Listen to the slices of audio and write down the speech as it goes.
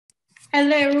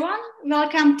Hello, everyone.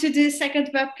 Welcome to the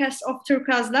second webcast of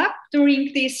TurkuazLab.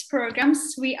 During these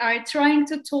programs, we are trying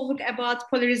to talk about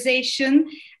polarization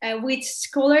with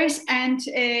scholars and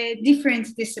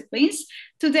different disciplines.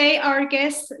 Today, our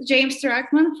guest, James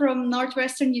Druckman from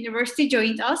Northwestern University,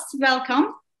 joined us.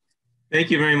 Welcome.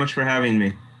 Thank you very much for having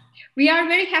me. We are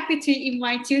very happy to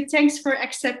invite you. Thanks for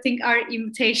accepting our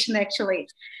invitation, actually.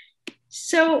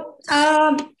 So,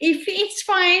 if it's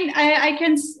fine,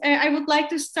 I would like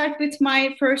to start with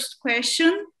my first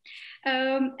question.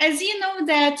 As you know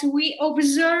that we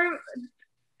observe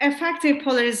affective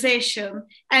polarization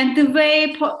and the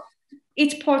way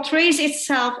it portrays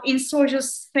itself in social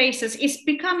spaces is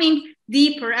becoming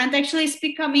deeper and actually it's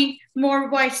becoming more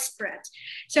widespread.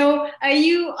 So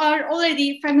you are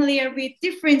already familiar with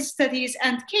different studies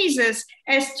and cases.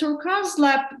 As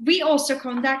TurkuazLab, we also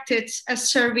conducted a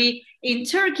survey in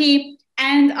Turkey,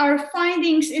 and our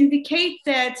findings indicate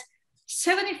that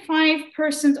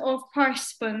 75% of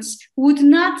participants would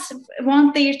not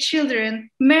want their children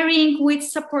marrying with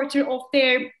supporter of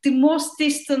the most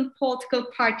distant political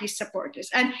party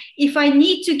supporters. And if I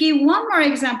need to give one more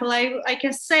example, I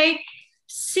can say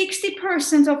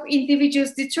 60% of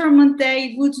individuals determined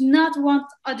they would not want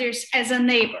others as a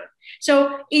neighbor.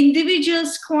 So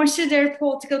individuals consider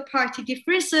political party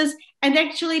differences, and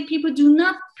actually people do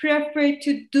not prefer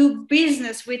to do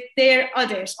business with their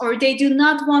others, or they do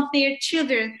not want their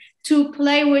children to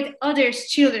play with others'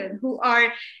 children who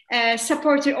are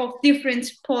supporters of different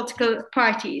political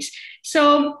parties.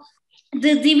 So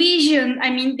the division,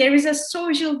 there is a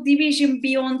social division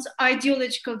beyond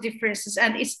ideological differences,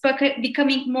 and it's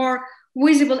becoming more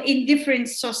visible in different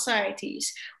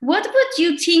societies. What would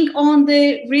you think on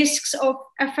the risks of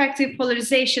affective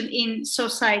polarization in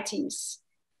societies?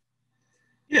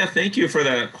 Yeah, thank you for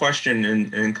that question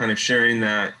and kind of sharing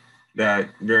that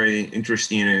very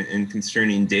interesting and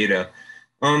concerning data.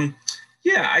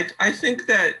 I think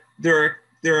that there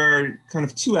are kind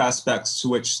of two aspects to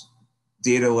which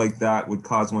data like that would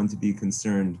cause one to be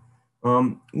concerned.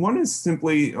 One is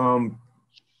simply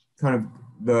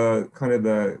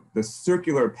the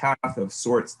circular path of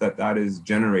sorts that is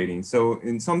generating. So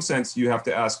in some sense, you have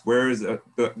to ask, where is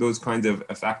those kinds of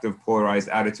affective polarized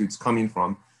attitudes coming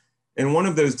from? And one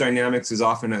of those dynamics is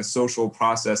often as social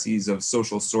processes of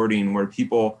social sorting, where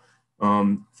people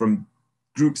from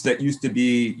groups that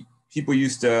people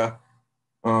used to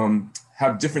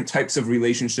have different types of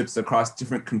relationships across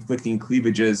different conflicting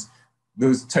cleavages.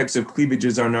 Those types of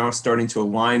cleavages are now starting to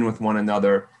align with one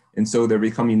another. And so they're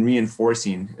becoming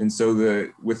reinforcing. And so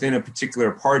within a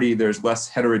particular party, there's less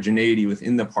heterogeneity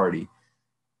within the party.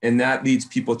 And that leads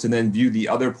people to then view the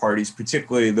other parties,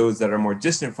 particularly those that are more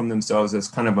distant from themselves, as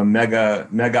kind of a mega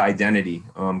identity,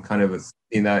 kind of a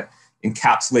thing that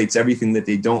encapsulates everything that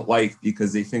they don't like,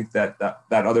 because they think that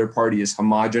other party is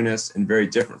homogenous and very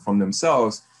different from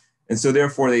themselves. And so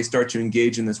therefore they start to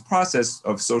engage in this process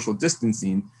of social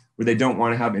distancing, where they don't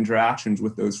want to have interactions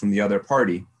with those from the other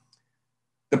party.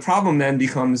 The problem then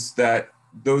becomes that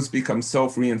those become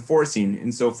self-reinforcing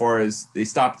insofar as they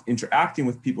stop interacting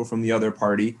with people from the other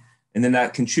party, and then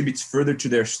that contributes further to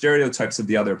their stereotypes of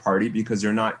the other party, because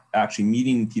they're not actually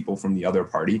meeting people from the other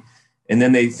party. And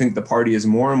then they think the party is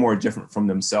more and more different from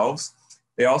themselves.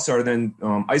 They also are then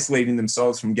isolating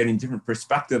themselves from getting different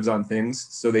perspectives on things.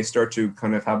 So they start to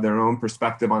kind of have their own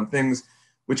perspective on things,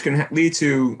 which can lead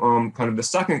to kind of the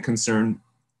second concern,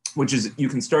 which is you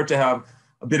can start to have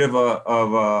a bit of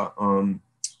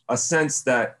a sense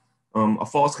that a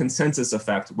false consensus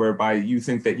effect, whereby you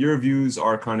think that your views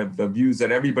are kind of the views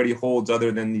that everybody holds,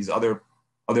 other than these other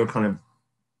kind of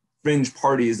fringe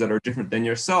parties that are different than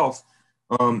yourself.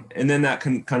 And then that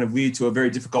can kind of lead to a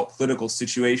very difficult political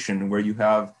situation where you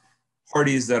have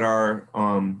parties that are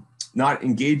not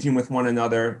engaging with one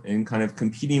another and kind of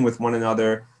competing with one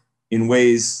another in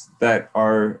ways that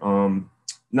are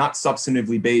not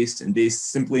substantively based and based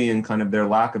simply in kind of their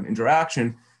lack of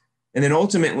interaction. And then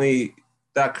ultimately,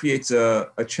 that creates a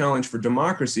challenge for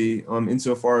democracy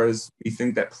insofar as we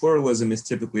think that pluralism is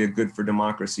typically a good for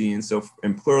democracy.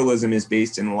 And pluralism is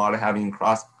based in a lot of having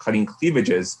cross-cutting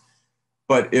cleavages.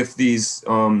 But if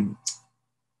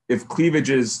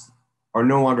cleavages are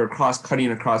no longer cross-cutting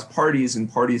across parties,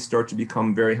 and parties start to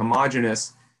become very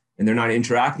homogenous and they're not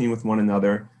interacting with one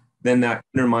another, then that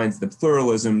undermines the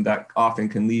pluralism that often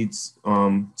can lead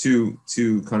to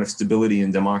kind of stability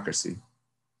in democracy.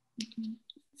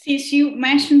 Since you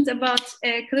mentioned about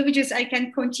cleavages, I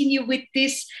can continue with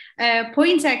this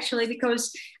point actually,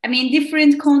 because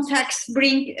different contexts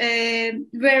bring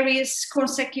various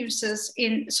consequences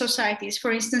in societies.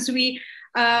 For instance, we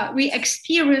we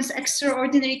experience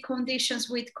extraordinary conditions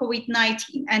with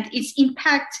COVID-19, and its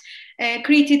impact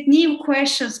created new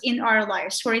questions in our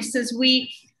lives. For instance,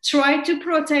 we try to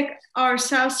protect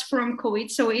ourselves from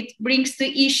COVID, so it brings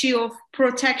the issue of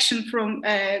protection from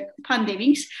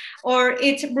pandemics, or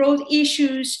it brought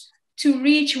issues to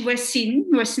reach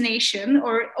vaccination,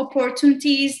 or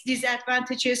opportunities,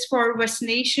 disadvantages for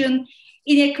vaccination,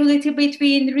 inequality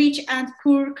between rich and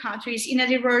poor countries. In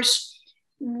other words,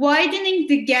 widening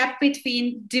the gap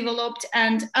between developed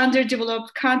and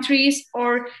underdeveloped countries,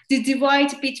 or the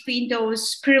divide between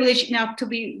those privileged enough to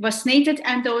be vaccinated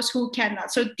and those who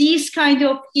cannot. So these kind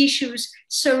of issues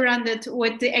surrounded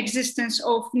with the existence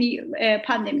of new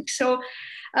pandemics. So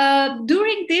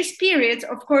during this period,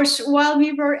 of course, while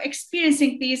we were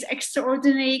experiencing these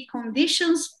extraordinary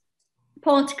conditions,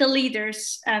 political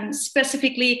leaders, and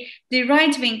specifically the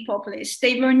right-wing populists,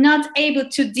 they were not able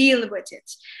to deal with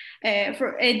it.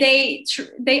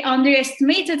 They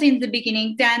underestimated in the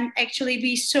beginning, then actually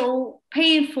we saw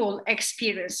painful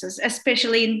experiences,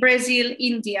 especially in Brazil,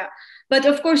 India, but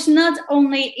of course not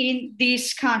only in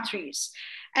these countries.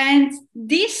 And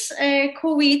this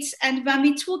COVID, and when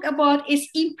we talk about its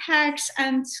impacts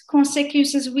and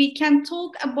consequences, we can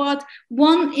talk about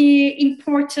one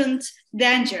important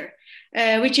danger,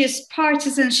 which is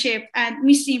partisanship and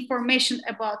misinformation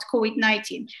about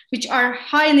COVID-19, which are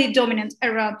highly dominant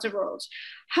around the world.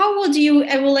 How would you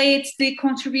evaluate the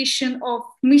contribution of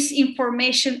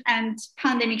misinformation and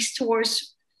pandemics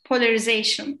towards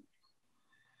polarization?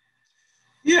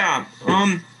 Yeah,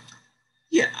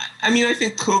 I mean, I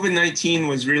think COVID-19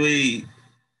 was really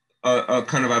a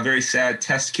kind of a very sad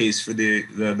test case for the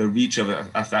reach of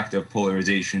affective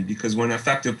polarization, because when when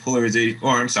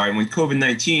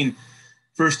COVID-19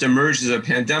 first emerged as a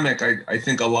pandemic, I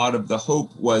think a lot of the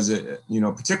hope was,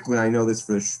 particularly, I know this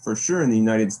for sure in the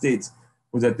United States,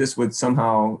 was that this would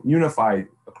somehow unify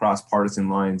across partisan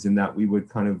lines, and that we would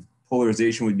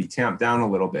polarization would be tamped down a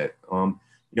little bit.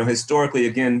 Historically,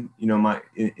 again,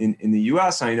 in the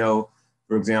US, I know,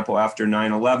 for example, after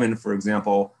 9/11, for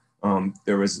example,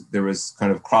 there was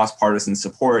kind of cross-partisan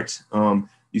support.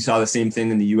 You saw the same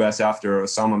thing in the US after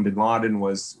Osama bin Laden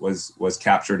was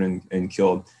captured and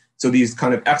killed. So these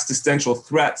kind of existential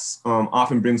threats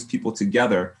often brings people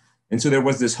together. And so there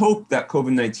was this hope that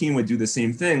COVID-19 would do the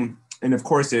same thing. And of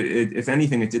course, if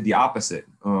anything, it did the opposite,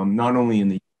 not only in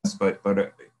the US, but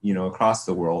across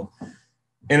the world.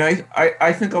 And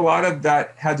I think a lot of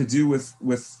that had to do with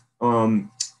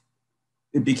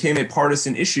it became a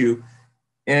partisan issue,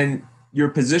 and your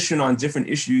position on different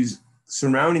issues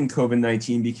surrounding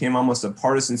COVID-19 became almost a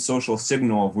partisan social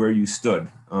signal of where you stood.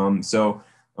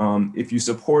 If you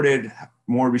supported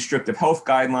more restrictive health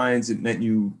guidelines, it meant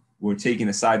you were taking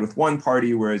a side with one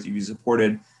party, whereas if you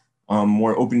supported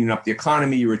more opening up the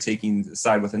economy, you were taking a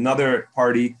side with another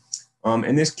party.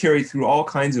 And this carried through all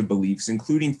kinds of beliefs,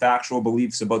 including factual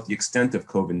beliefs about the extent of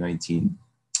COVID-19.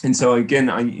 And so again,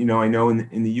 I know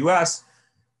in the US,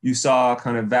 you saw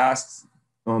kind of vast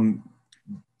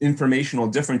informational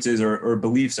differences or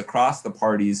beliefs across the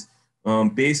parties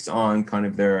based on kind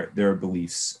of their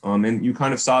beliefs. And you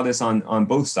kind of saw this on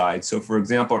both sides. So for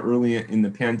example, early in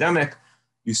the pandemic,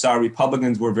 you saw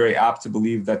Republicans were very apt to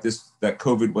believe that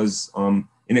COVID was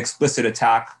an explicit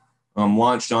attack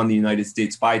launched on the United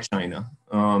States by China.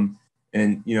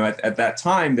 At that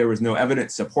time, there was no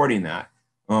evidence supporting that.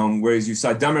 Whereas you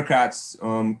saw Democrats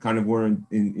kind of were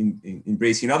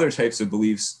embracing other types of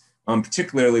beliefs.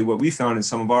 Particularly what we found in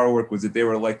some of our work was that they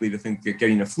were likely to think that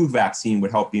getting a flu vaccine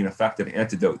would help be an effective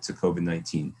antidote to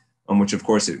COVID-19, which of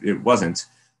course it wasn't.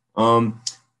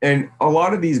 And a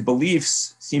lot of these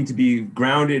beliefs seem to be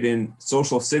grounded in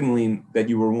social signaling that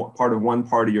you were part of one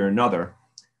party or another.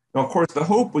 Now, of course, the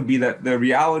hope would be that the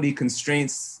reality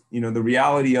constraints, the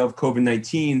reality of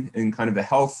COVID-19 and kind of the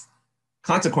health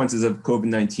consequences of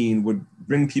COVID-19 would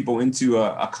bring people into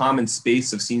a common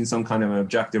space of seeing some kind of an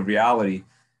objective reality.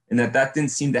 And that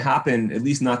didn't seem to happen, at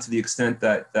least not to the extent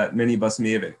that many of us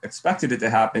may have expected it to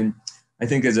happen. I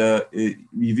think it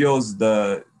reveals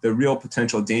the real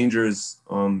potential dangers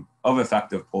of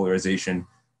affective polarization,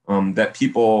 that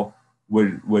people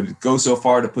would go so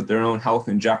far to put their own health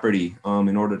in jeopardy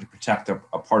in order to protect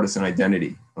a partisan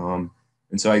identity.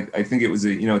 And so I think it was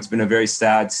it's been a very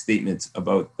sad statement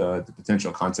about the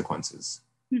potential consequences.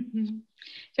 Mm-hmm.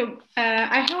 So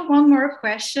I have one more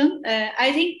question.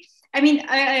 I think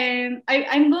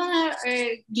I'm gonna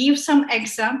give some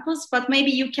examples, but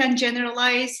maybe you can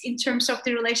generalize in terms of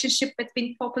the relationship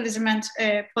between populism and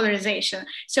polarization.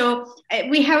 So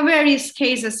we have various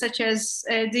cases, such as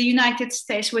the United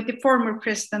States with the former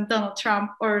president Donald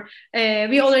Trump, or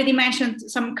we already mentioned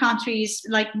some countries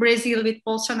like Brazil with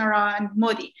Bolsonaro and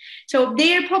Modi. So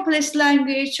their populist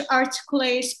language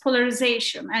articulates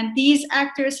polarization, and these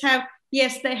actors have,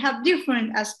 yes, they have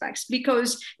different aspects,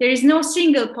 because there is no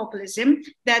single populism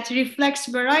that reflects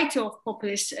variety of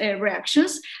populist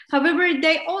reactions. However,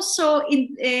 they also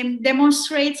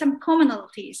demonstrate some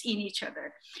commonalities in each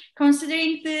other.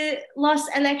 Considering the last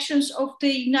elections of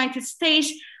the United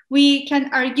States, we can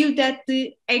argue that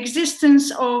the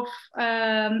existence of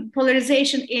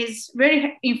polarization is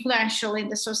very influential in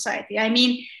the society. I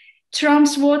mean,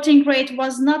 Trump's voting rate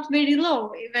was not very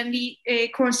low when we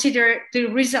consider the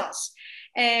results.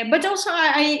 But also,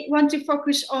 I want to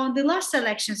focus on the last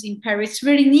elections in Paris,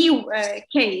 very new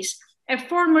case. A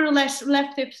former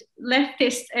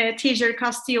leftist Teacher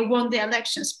Castillo won the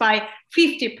elections by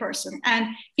 50%, and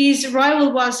his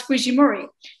rival was Fujimori.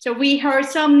 So we heard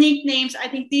some nicknames. I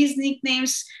think these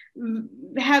nicknames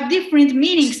have different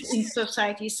meanings in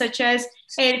society, such as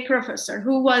a professor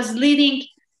who was leading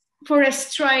for a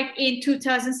strike in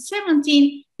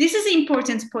 2017. This is an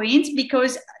important point,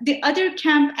 because the other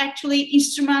camp actually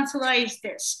instrumentalized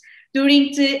this.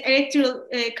 During the electoral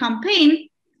campaign,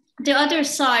 the other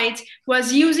side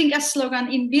was using a slogan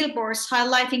in billboards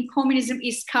highlighting communism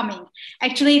is coming.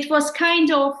 Actually, it was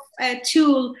kind of a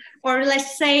tool, or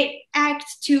let's say act,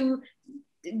 to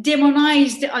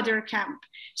demonize the other camp.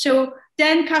 So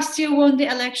then Castillo won the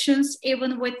elections,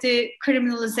 even with the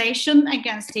criminalization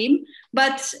against him.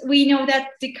 But we know that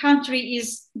the country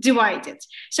is divided.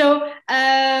 So,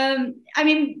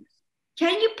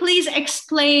 can you please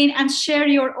explain and share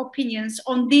your opinions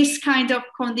on these kind of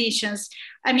conditions?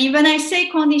 I mean, when I say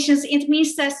conditions, it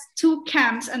means there's two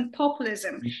camps and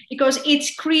populism, because it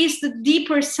creates the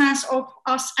deeper sense of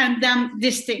us and them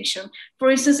distinction. For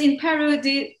instance, in Peru,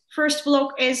 the first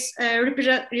bloc is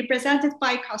represented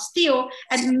by Castillo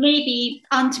and maybe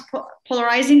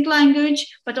anti-polarizing language,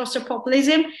 but also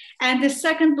populism. And the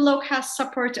second bloc has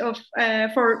support of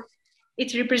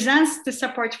it represents the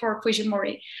support for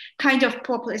Fujimori, kind of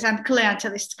populist and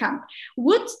clientelist camp.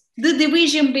 Would the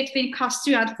division between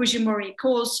Castillo and Fujimori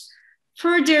cause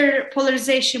further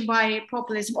polarization by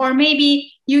populism? Or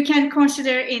maybe you can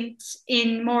consider it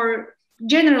in more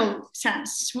general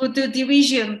sense. Would the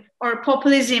division or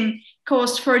populism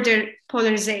cause further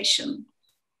polarization?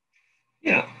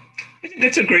 Yeah, I think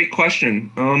that's a great question.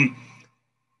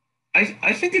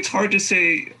 I think it's hard to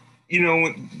say.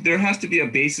 There has to be a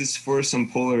basis for some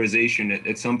polarization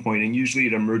at some point, and usually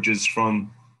it emerges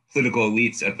from political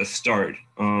elites at the start.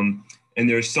 And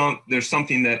there's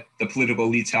something that the political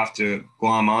elites have to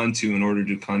glom onto in order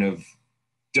to kind of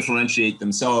differentiate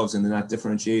themselves, and then that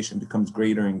differentiation becomes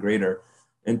greater and greater.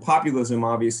 And populism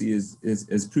obviously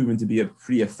is proven to be a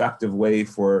pretty effective way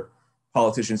for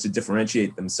politicians to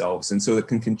differentiate themselves, and so it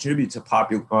can contribute to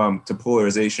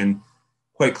polarization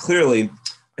quite clearly.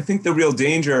 I think the real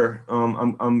danger,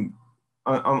 I'm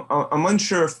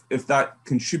unsure if that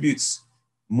contributes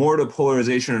more to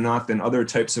polarization or not than other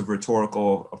types of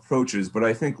rhetorical approaches. But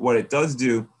I think what it does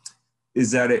do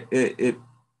is that it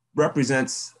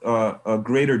represents a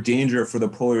greater danger for the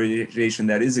polarization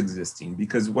that is existing.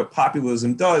 Because what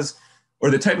populism does, or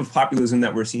the type of populism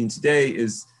that we're seeing today,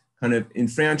 is kind of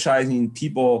enfranchising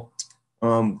people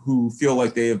who feel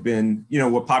like they have been,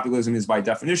 what populism is by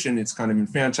definition, it's kind of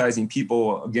enfranchising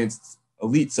people against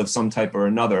elites of some type or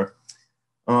another.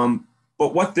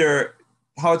 But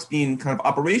how it's being kind of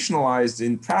operationalized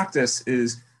in practice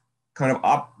is kind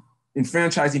of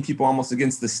enfranchising people almost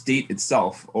against the state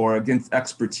itself or against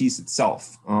expertise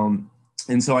itself. And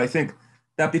so I think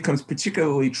that becomes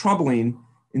particularly troubling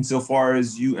insofar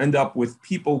as you end up with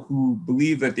people who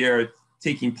believe that they're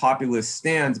taking populist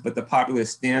stands, but the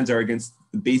populist stands are against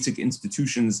the basic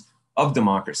institutions of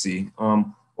democracy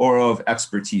or of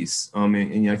expertise.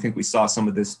 And I think we saw some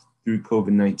of this through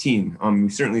COVID-19. We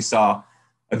certainly saw,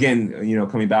 again,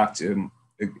 coming back to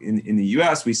in the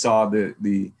US, we saw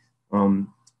the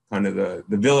kind of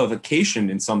the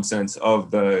vilification in some sense of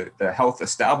the health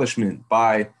establishment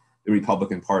by the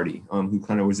Republican Party, who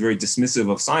kind of was very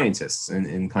dismissive of scientists,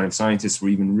 and kind of scientists were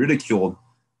even ridiculed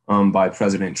by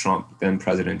President Trump, then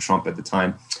President Trump at the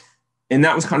time. And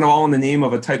that was kind of all in the name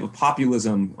of a type of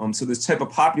populism. So this type of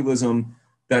populism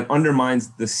that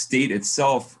undermines the state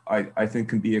itself, I think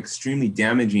can be extremely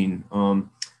damaging.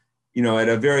 At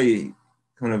a very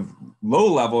kind of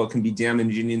low level, it can be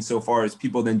damaging insofar as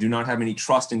people then do not have any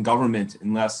trust in government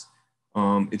unless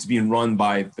it's being run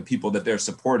by the people that they're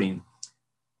supporting.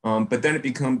 But then it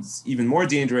becomes even more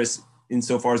dangerous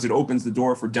insofar as it opens the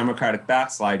door for democratic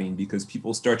backsliding, because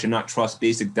people start to not trust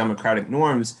basic democratic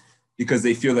norms because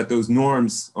they feel that those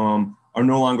norms are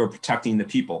no longer protecting the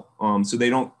people. So they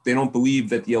don't believe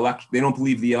that the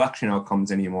election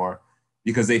outcomes anymore,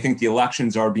 because they think the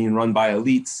elections are being run by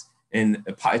elites, and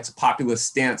it's a populist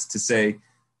stance to say,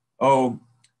 oh,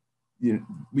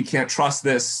 we can't trust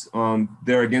this.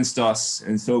 They're against us,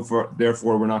 and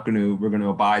therefore we're going to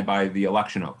abide by the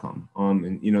election outcome.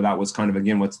 And that was kind of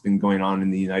again what's been going on in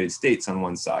the United States on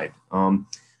one side.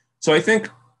 So I think,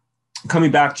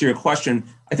 coming back to your question,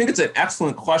 I think it's an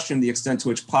excellent question, the extent to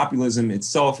which populism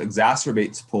itself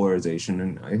exacerbates polarization,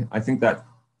 and I think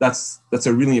that's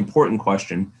a really important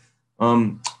question.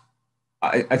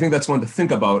 I think that's one to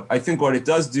think about. I think what it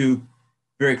does do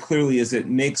very clearly is it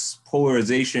makes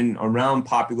polarization around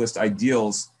populist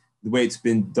ideals, the way it's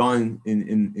been done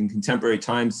in contemporary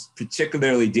times,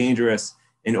 particularly dangerous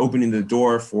in opening the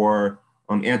door for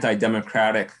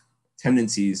anti-democratic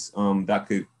tendencies that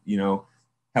could,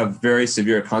 have very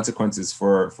severe consequences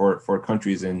for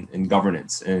countries and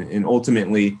governance, and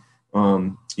ultimately,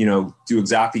 do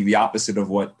exactly the opposite of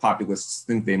what populists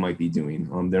think they might be doing.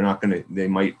 They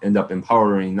might end up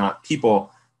empowering not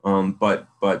people, but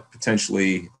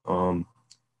potentially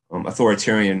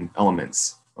authoritarian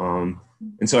elements. And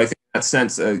so I think in that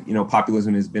sense,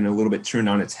 populism has been a little bit turned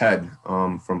on its head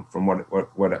from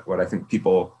what I think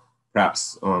people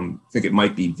perhaps think it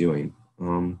might be doing.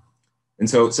 And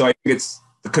so I think it's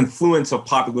the confluence of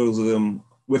populism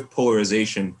with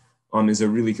polarization is a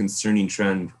really concerning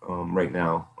trend right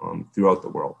now throughout the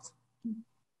world.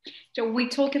 So we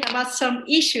talked about some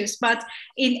issues, but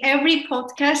in every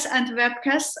podcast and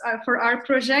webcast for our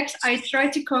projects, I try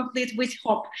to conclude with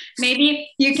hope.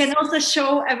 Maybe you can also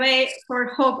show a way for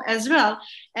hope as well.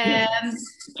 Can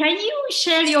you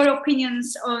share your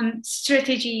opinions on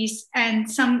strategies and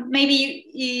maybe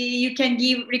you can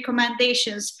give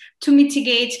recommendations to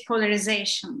mitigate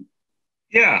polarization?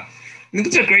 Yeah. I think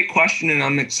it's a great question, and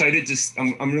I'm excited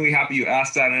I'm really happy you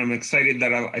asked that, and I'm excited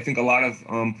that I think a lot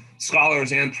of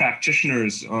scholars and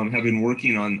practitioners have been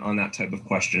working on that type of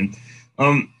question.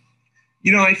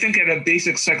 I think at a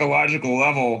basic psychological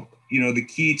level, the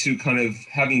key to kind of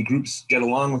having groups get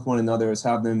along with one another is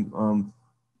have them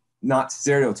not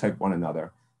stereotype one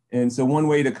another. And so one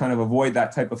way to kind of avoid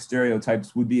that type of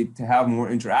stereotypes would be to have more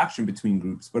interaction between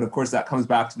groups. But of course, that comes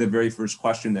back to the very first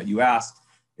question that you asked,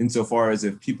 insofar as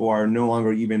if people are no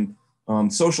longer even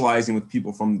socializing with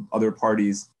people from other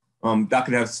parties, that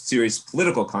could have serious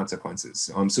political consequences.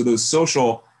 So those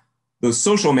social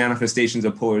manifestations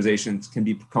of polarization can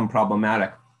become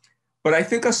problematic. But I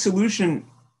think a solution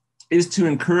is to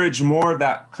encourage more of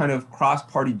that kind of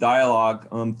cross-party dialogue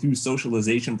through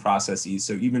socialization processes.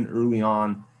 So even early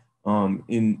on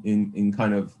in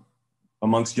kind of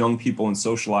amongst young people and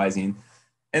socializing.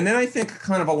 And then I think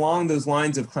kind of along those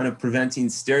lines of kind of preventing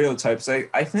stereotypes,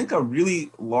 I think a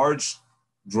really large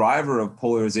driver of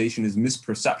polarization is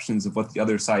misperceptions of what the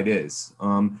other side is.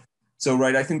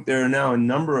 I think there are now a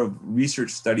number of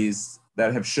research studies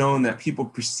that have shown that people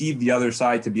perceive the other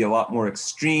side to be a lot more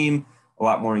extreme, a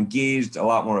lot more engaged, a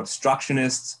lot more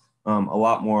obstructionist, a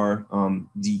lot more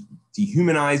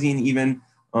dehumanizing even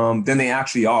than they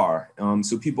actually are.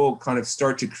 So people kind of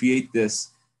start to create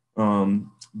this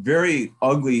very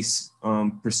ugly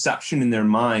perception in their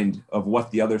mind of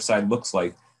what the other side looks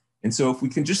like. And so if we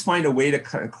can just find a way to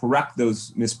kind of correct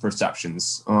those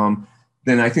misperceptions,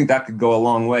 then I think that could go a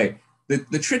long way.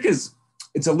 The trick is,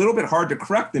 it's a little bit hard to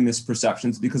correct the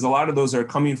misperceptions because a lot of those are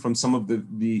coming from some of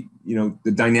the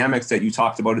dynamics that you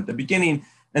talked about at the beginning,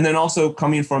 and then also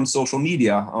coming from social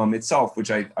media itself,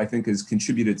 which I think has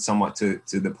contributed somewhat to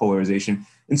the polarization,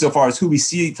 insofar as who we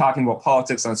see talking about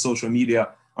politics on social media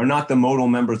are not the modal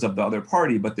members of the other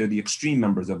party, but they're the extreme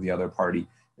members of the other party.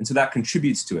 And so that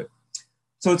contributes to it.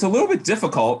 So it's a little bit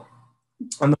difficult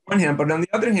on the one hand, but on the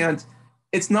other hand,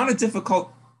 it's not a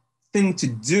difficult thing to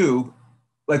do.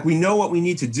 Like, we know what we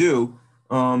need to do.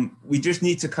 We just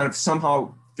need to kind of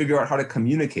somehow figure out how to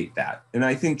communicate that. And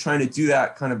I think trying to do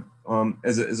that kind of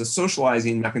as a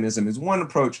socializing mechanism is one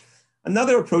approach.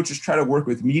 Another approach is try to work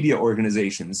with media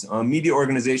organizations. Media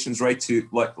organizations like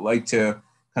to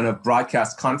kind of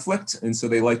broadcast conflict. And so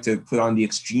they like to put on the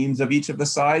extremes of each of the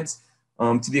sides,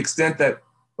 to the extent that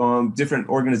different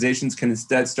organizations can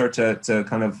instead start to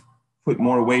kind of put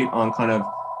more weight on kind of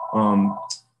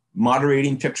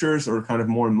moderating pictures or kind of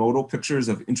more modal pictures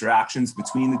of interactions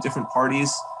between the different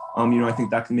parties. I think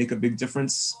that can make a big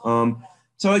difference.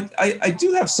 So I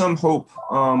do have some hope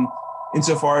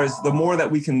insofar as the more that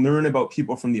we can learn about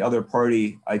people from the other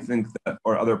party, I think that,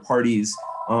 or other parties,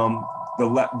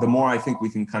 the more I think we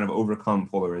can kind of overcome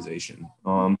polarization.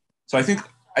 So I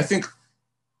think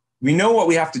we know what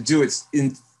we have to do. It's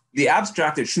in the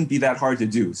abstract, it shouldn't be that hard to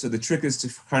do. So the trick is to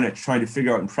kind of try to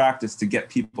figure out in practice to get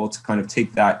people to kind of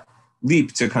take that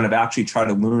leap to kind of actually try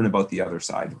to learn about the other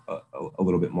side a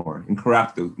little bit more and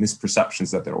correct the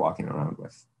misperceptions that they're walking around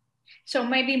with. So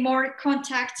maybe more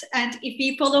contact, and if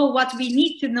we follow what we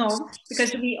need to know,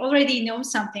 because we already know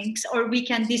some things, or we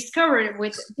can discover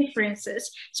with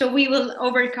differences, so we will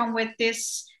overcome with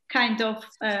this kind of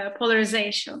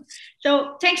polarization.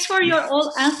 So thanks for your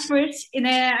all answers.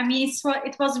 I mean,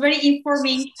 it was very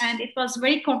informing and it was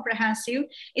very comprehensive.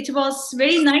 It was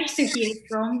very nice to hear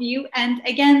from you. And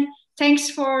again, thanks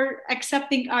for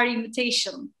accepting our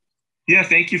invitation. Yeah,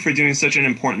 thank you for doing such an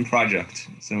important project.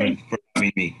 So for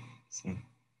having me. So.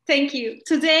 Thank you.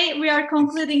 Today we are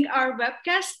concluding our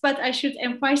webcast, but I should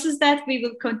emphasize that we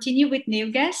will continue with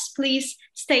new guests. Please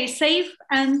stay safe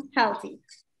and healthy.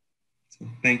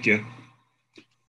 Thank you.